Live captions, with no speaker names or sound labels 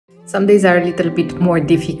Some days are a little bit more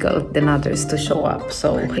difficult than others to show up,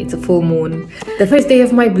 so it's a full moon. The first day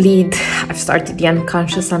of my bleed, I've started the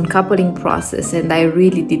unconscious uncoupling process, and I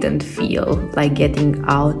really didn't feel like getting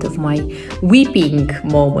out of my weeping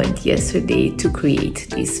moment yesterday to create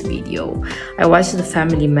this video. I watched The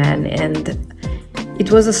Family Man, and it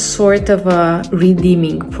was a sort of a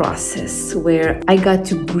redeeming process where I got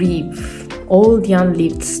to grieve all the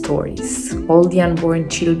unlived stories, all the unborn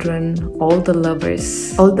children, all the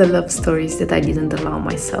lovers, all the love stories that I didn't allow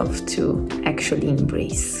myself to actually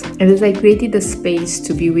embrace. And as I created a space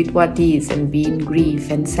to be with what is and be in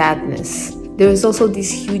grief and sadness, there was also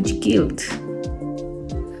this huge guilt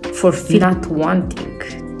for not wanting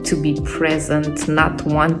to be present, not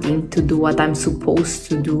wanting to do what I'm supposed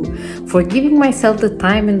to do, for giving myself the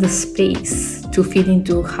time and the space to feel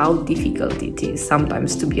into how difficult it is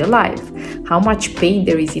sometimes to be alive, how much pain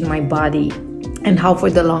there is in my body, and how for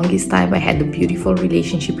the longest time I had a beautiful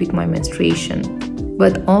relationship with my menstruation,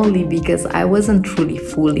 but only because I wasn't truly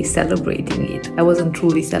fully celebrating it. I wasn't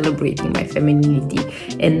truly celebrating my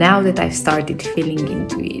femininity. And now that I've started feeling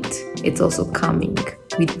into it, it's also coming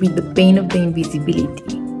with the pain of the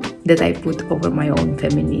invisibility that I put over my own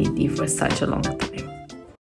femininity for such a long time.